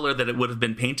a color that it would have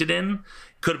been painted in.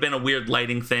 Could have been a weird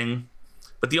lighting thing.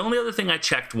 But the only other thing I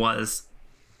checked was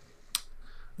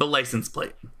the license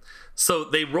plate. So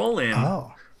they roll in,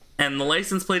 and the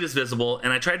license plate is visible,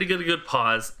 and I tried to get a good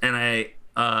pause, and I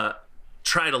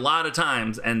tried a lot of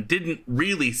times and didn't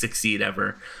really succeed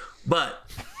ever. But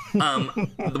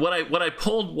what I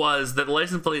pulled was that the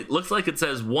license plate looks like it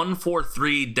says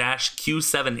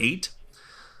 143-Q78,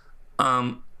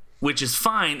 which is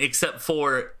fine, except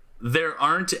for there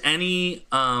aren't any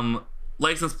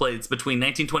license plates between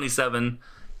 1927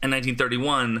 and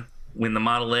 1931 when the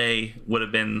Model A would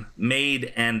have been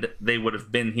made and they would have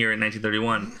been here in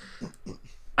 1931.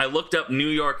 I looked up New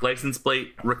York license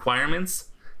plate requirements,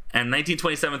 and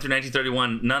 1927 through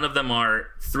 1931, none of them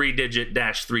are 3-digit -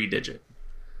 3-digit.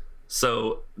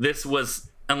 So this was,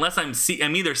 unless I'm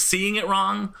either seeing it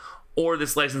wrong, or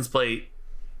this license plate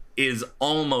is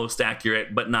almost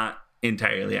accurate but not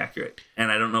entirely accurate. And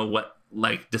I don't know what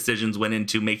like decisions went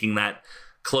into making that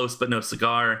close but no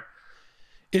cigar.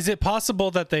 Is it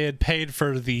possible that they had paid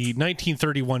for the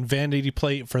 1931 vanity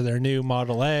plate for their new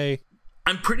Model A?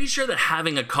 I'm pretty sure that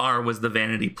having a car was the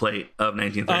vanity plate of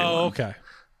 1931. Oh, okay.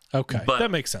 Okay, But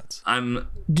that makes sense.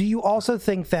 Do you also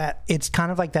think that it's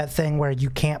kind of like that thing where you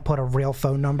can't put a real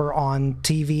phone number on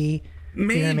TV?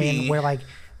 Maybe. You know what I mean?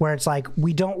 Where it's like,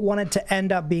 we don't want it to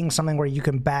end up being something where you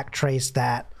can backtrace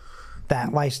that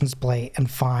license plate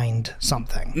and find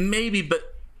something. Maybe,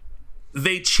 but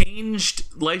they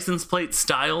changed license plate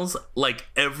styles like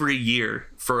every year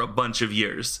for a bunch of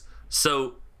years.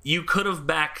 So you could have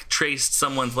backtraced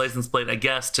someone's license plate, I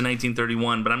guess, to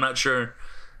 1931, but I'm not sure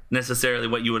necessarily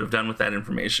what you would have done with that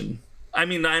information. I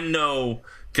mean, I'm no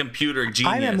computer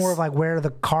genius. I meant more of like where the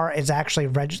car is actually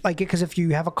registered. Like, because if you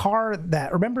have a car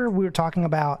that, remember we were talking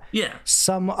about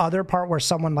some other part where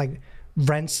someone like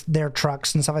rents their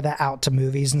trucks and stuff like that out to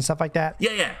movies and stuff like that.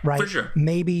 Yeah, right. For sure.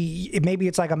 Maybe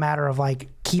it's like a matter of like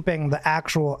keeping the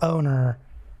actual owner.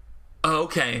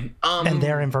 Okay. And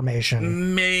their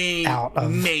information out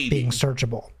of being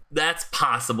searchable. That's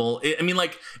possible. I mean,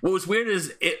 like, what was weird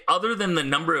is, other than the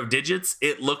number of digits,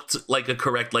 it looked like a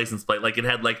correct license plate. Like, it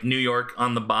had, like, New York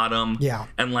on the bottom. Yeah.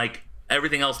 And, like,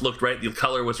 everything else looked right, the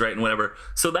color was right and whatever.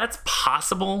 So that's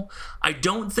possible. I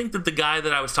don't think that the guy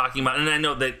that I was talking about, and I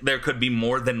know that there could be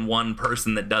more than one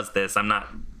person that does this. I'm not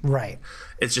Right.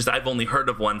 It's just I've only heard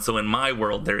of one, so in my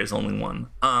world there is only one.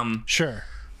 Sure.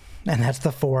 And that's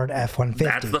the Ford F-150.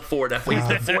 That's the Ford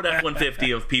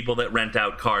F-150 of people that rent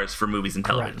out cars for movies and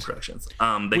television productions.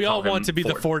 We all want to be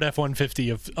the Ford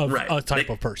F-150 of right. a type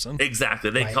of person. Exactly.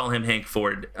 They call him Hank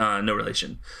Ford, no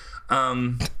relation,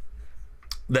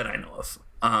 that I know of.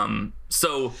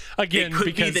 So again, it could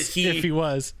because be that if he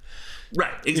was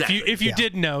right, exactly. If you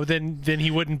did know, then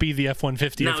he wouldn't be the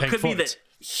F-150 now of it Hank could Ford. be that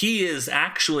he is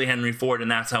actually Henry Ford,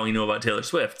 and that's how he knew about Taylor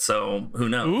Swift. So who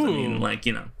knows? Ooh. I mean, like,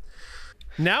 you know.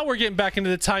 Now we're getting back into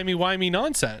the timey-wimey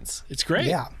nonsense. It's great.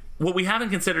 Yeah. What we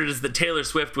haven't considered is that Taylor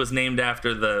Swift was named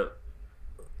after the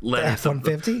letters of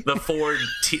F-150?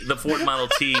 the Ford Model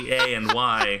T, A, and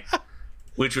Y,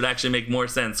 which would actually make more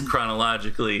sense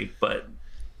chronologically, but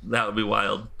that would be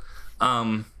wild.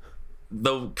 Though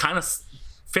kind of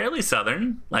fairly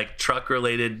Southern, like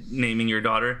truck-related naming your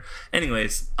daughter.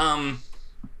 Anyways,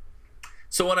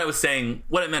 so what I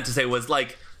meant to say was,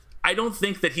 like, I don't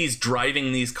think that he's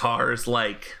driving these cars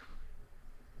like...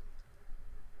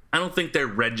 I don't think they're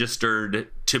registered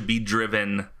to be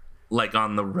driven, like,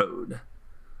 on the road.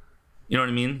 You know what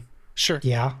I mean? Sure.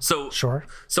 Yeah. So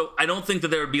I don't think that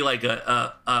there would be, like,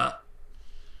 a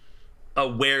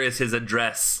where is his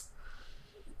address.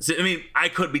 So, I mean, I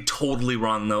could be totally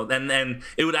wrong, though. And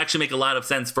it would actually make a lot of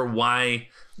sense for why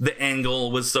the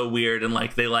angle was so weird and,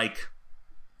 like, they, like...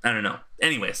 I don't know.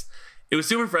 Anyways, it was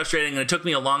super frustrating, and it took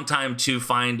me a long time to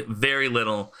find very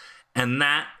little. And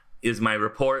that is my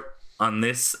report on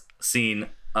this scene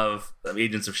of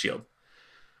Agents of S.H.I.E.L.D.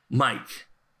 Mike.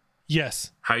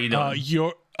 Yes. How are you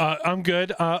doing? I'm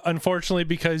good. Unfortunately,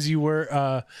 because you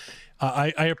were...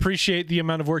 I appreciate the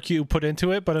amount of work you put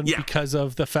into it, but because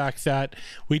of the fact that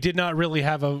we did not really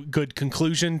have a good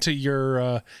conclusion to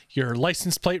your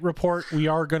license plate report, we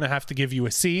are going to have to give you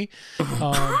a C.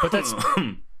 But that's...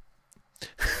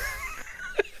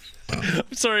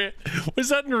 I'm sorry. Was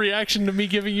that in reaction to me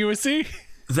giving you a C?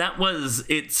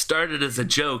 It started as a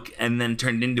joke and then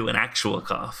turned into an actual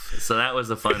cough. So that was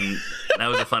a fun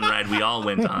ride we all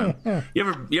went on.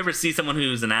 You ever see someone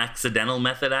who's an accidental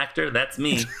method actor? That's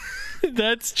me.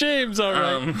 That's James, all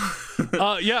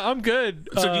right. Yeah, I'm good.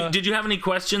 So did you have any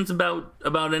questions about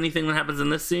anything that happens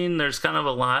in this scene? There's kind of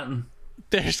a lot.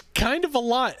 There's kind of a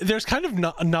lot. There's kind of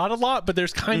not a lot, but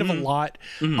there's kind of a lot.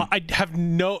 I have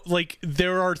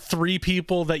there are 3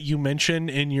 people that you mention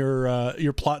in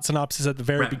your plot synopsis at the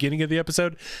very beginning of the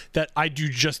episode that I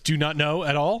do not know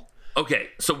at all. Okay,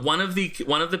 so one of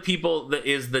the people that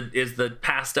is the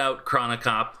passed out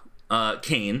Chronicop,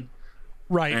 Kane.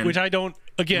 Right, which I don't.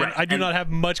 Again, I do not have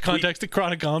much context to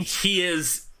Chronicomps. He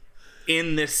is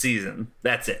in this season.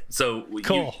 That's it. So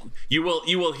cool. You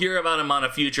will hear about him on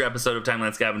a future episode of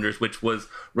Timeline Scavengers, which was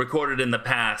recorded in the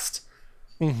past.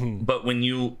 Mm-hmm. But when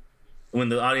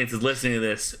the audience is listening to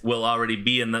this,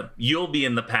 you'll be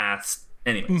in the past.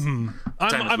 Anyways, mm-hmm.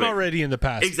 I'm already in the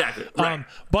past. Exactly. Right.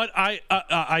 But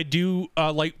I do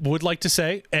would like to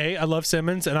say, I love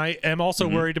Simmons, and I am also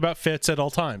worried about Fitz at all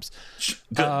times.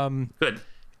 Good. Good.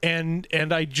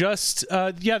 And I just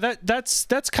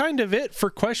that's kind of it for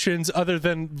questions, other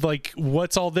than like,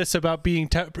 what's all this about being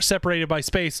separated by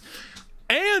space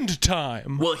and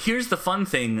time? Well, here's the fun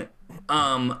thing.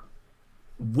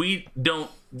 We don't,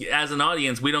 as an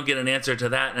audience, we don't get an answer to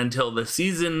that until the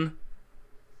season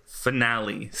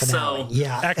finale. So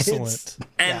yeah, excellent.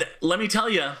 And let me tell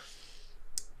you,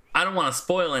 I don't want to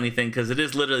spoil anything because it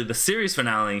is literally the series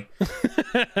finale.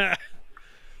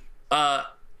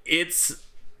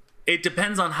 It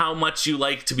depends on how much you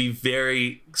like to be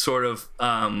very sort of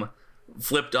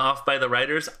flipped off by the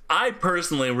writers. I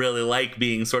personally really like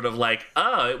being sort of like,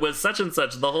 oh, it was such and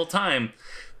such the whole time.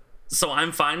 So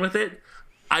I'm fine with it.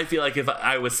 I feel like if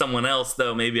I was someone else,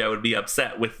 though, maybe I would be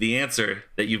upset with the answer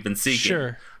that you've been seeking.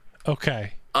 Sure.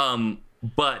 Okay.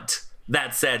 But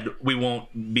that said, we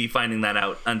won't be finding that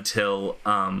out until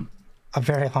a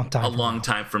very long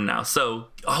time. From now. So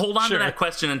hold on to that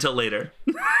question until later.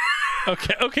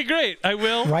 Okay, great. I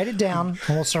will write it down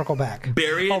and we'll circle back.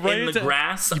 Bury it in the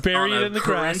grass. Bury it in the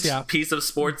grass. Yeah. Piece of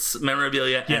sports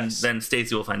memorabilia, and then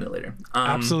Stacey will find it later.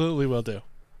 Absolutely, will do.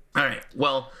 All right.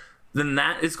 Well, then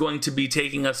that is going to be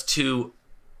taking us to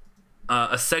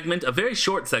a very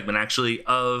short segment, actually,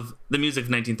 of the music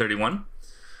of 1931.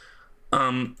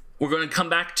 We're going to come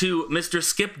back to Mr.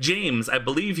 Skip James. I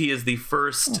believe he is the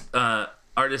first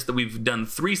artist that we've done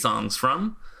 3 songs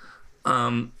from.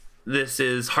 This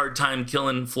is Hard Time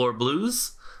Killin' Floor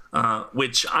Blues,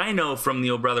 which I know from the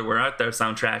Oh Brother We're Out There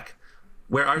soundtrack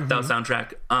Where Art Thou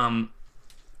soundtrack.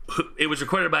 It was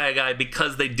recorded by a guy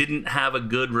because they didn't have a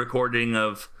good recording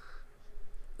of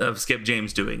Skip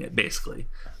James doing it, basically.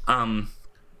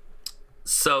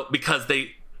 So because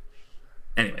they,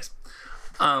 anyways,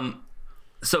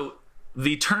 so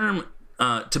the term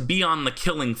to be on the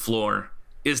killing floor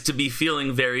is to be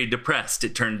feeling very depressed.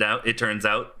 It turns out,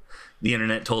 the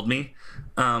internet told me.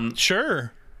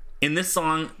 Sure. In this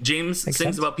song, James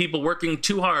sings about people working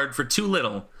too hard for too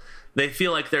little. They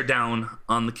feel like they're down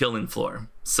on the killing floor.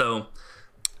 So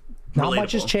not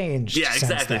much has changed. Yeah,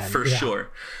 exactly, for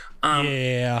sure.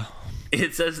 Yeah.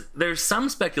 It says there's some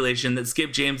speculation that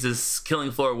Skip James's killing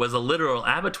floor was a literal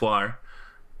abattoir,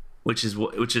 which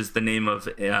is the name of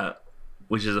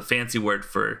which is a fancy word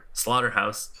for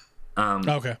slaughterhouse.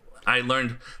 Okay. I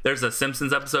learned there's a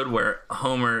Simpsons episode where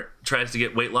Homer tries to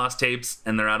get weight loss tapes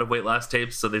and they're out of weight loss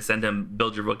tapes, so they send him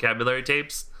build your vocabulary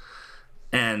tapes.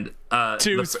 And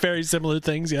two very similar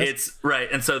things, yes. It's right,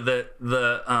 and so the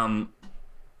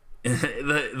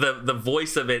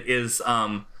voice of it is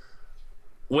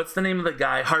what's the name of the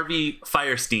guy? Harvey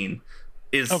Fierstein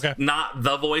is not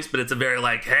the voice, but it's a very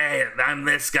like, hey, I'm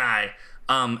this guy.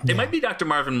 It might be Dr.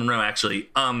 Marvin Monroe actually.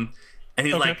 And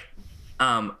he's like,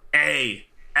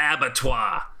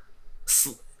 abattoir,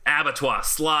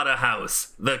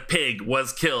 slaughterhouse. The pig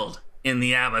was killed in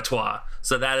the abattoir.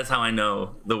 So that is how I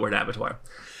know the word abattoir.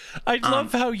 I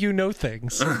love how you know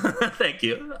things. Thank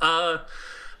you. But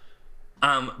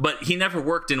he never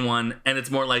worked in one, and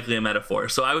it's more likely a metaphor.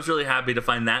 So I was really happy to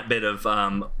find that bit of,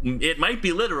 it might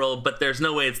be literal, but there's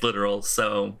no way it's literal.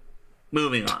 So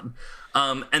moving on.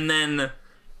 And then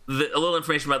a little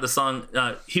information about the song.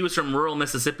 He was from rural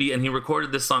Mississippi, and he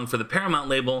recorded this song for the Paramount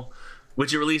label,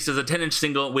 which it released as a 10-inch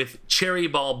single with Cherry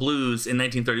Ball Blues in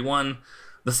 1931.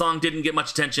 The song didn't get much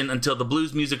attention until the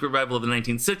blues music revival of the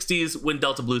 1960s, when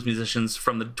Delta blues musicians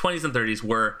from the 20s and 30s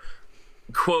were,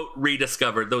 quote,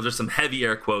 rediscovered. Those are some heavy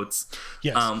air quotes.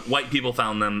 Yes. White people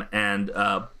found them and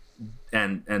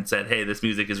said, "Hey, this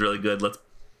music is really good.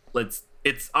 Let's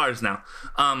it's ours now."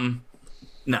 No.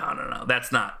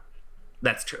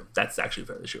 That's true. That's actually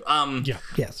fairly true.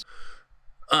 Yes.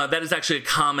 That is actually a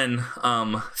common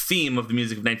theme of the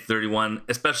music of 1931,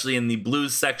 especially in the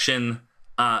blues section.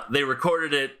 They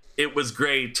recorded it. It was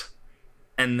great.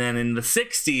 And then in the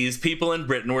 60s, people in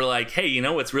Britain were like, hey, you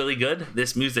know what's really good?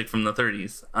 This music from the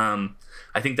 30s.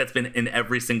 I think that's been in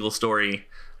every single story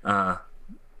that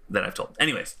I've told.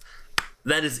 Anyways,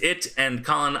 that is it. And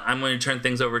Colin, I'm going to turn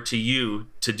things over to you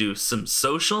to do some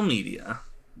social media.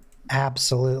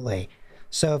 Absolutely.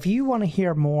 So if you want to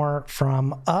hear more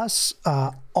from us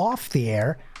off the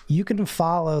air, you can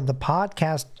follow the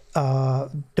podcast.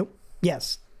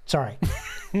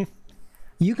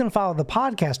 You can follow the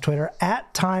podcast Twitter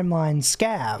at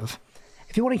TimelineScav.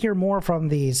 If you want to hear more from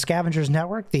the Scavengers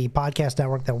Network, the podcast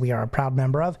network that we are a proud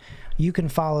member of, you can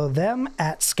follow them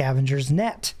at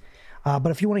ScavengersNet. But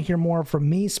if you want to hear more from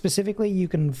me specifically, you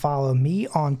can follow me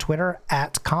on Twitter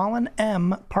at Colin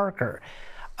M. Parker.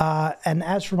 And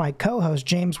as for my co-host,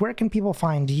 James, where can people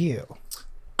find you?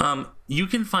 You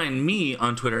can find me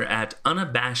on Twitter at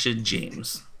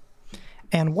UnabashedJames.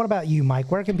 And what about you, Mike?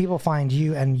 Where can people find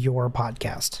you and your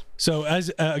podcast? So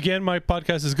as again, my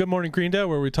podcast is Good Morning Greendale,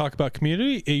 where we talk about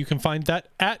community. You can find that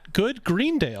at Good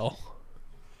Greendale.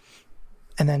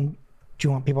 And then do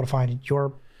you want people to find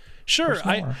your Sure.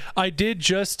 I did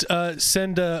just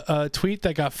send a tweet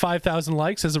that got 5,000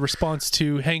 likes as a response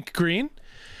to Hank Green.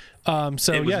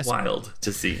 So it was yes, wild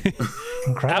to see.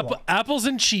 Incredible. Apples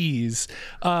and cheese.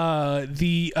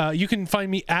 You can find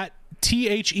me at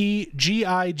TheGigGas.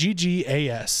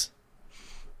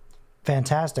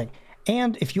 Fantastic.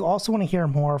 And if you also want to hear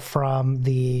more from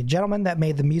the gentleman that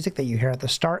made the music that you hear at the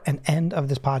start and end of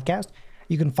this podcast,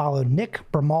 you can follow Nick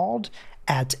Bramald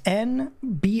at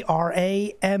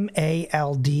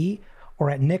NBRAMALD or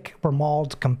at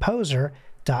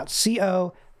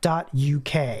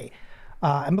nickbramaldcomposer.co.uk.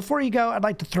 And before you go, I'd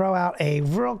like to throw out a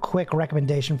real quick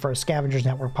recommendation for a Scavengers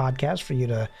Network podcast for you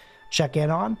to check in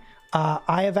on.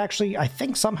 I have actually, I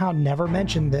think, somehow never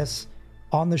mentioned this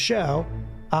on the show.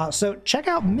 So check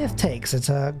out Myth Takes. It's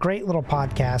a great little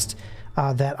podcast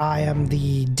that I am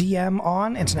the DM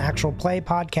on. It's an actual play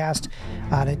podcast.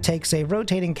 And it takes a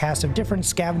rotating cast of different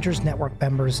Scavengers Network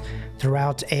members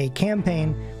throughout a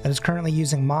campaign that is currently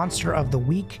using Monster of the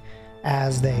Week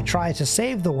as they try to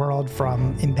save the world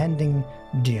from impending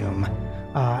doom.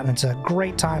 And it's a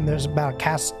great time. There's about a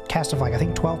cast of like, I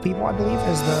think 12 people, I believe,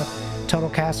 is the total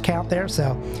cast count there.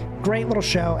 So great little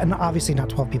show. And obviously not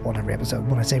 12 people in every episode.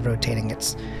 When I say rotating,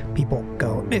 it's people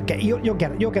go, you'll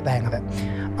get it. You'll get the hang of it.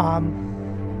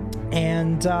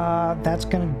 And that's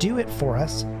going to do it for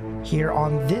us. here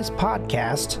on this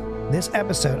podcast, this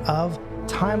episode of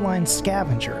Timeline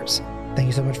Scavengers. Thank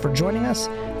you so much for joining us.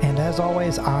 And as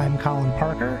always, I'm Colin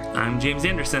Parker. I'm James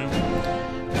Anderson.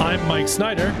 I'm Mike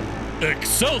Snyder.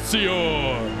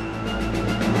 Excelsior!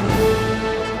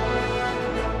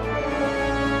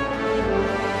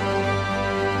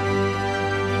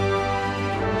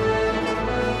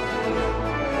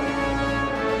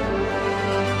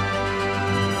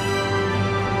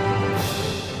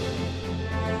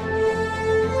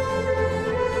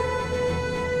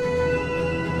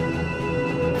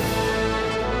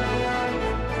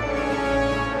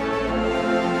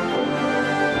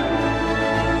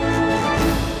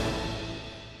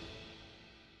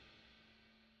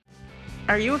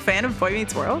 Are you a fan of Boy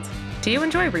Meets World? Do you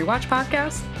enjoy rewatch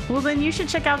podcasts? Well, then you should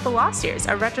check out The Lost Years,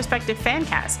 a retrospective fan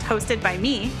cast hosted by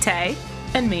me, Tay.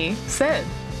 And me, Sid.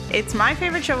 It's my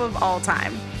favorite show of all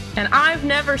time. And I've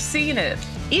never seen it.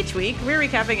 Each week, we're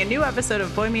recapping a new episode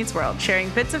of Boy Meets World, sharing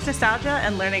bits of nostalgia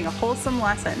and learning a wholesome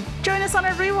lesson. Join us on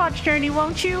our rewatch journey,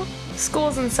 won't you?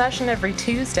 School's in session every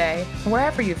Tuesday,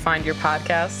 wherever you find your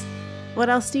podcasts. What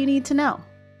else do you need to know?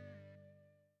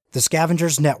 The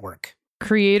Scavengers Network.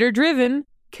 Creator-driven,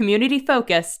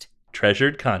 community-focused,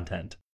 treasured content.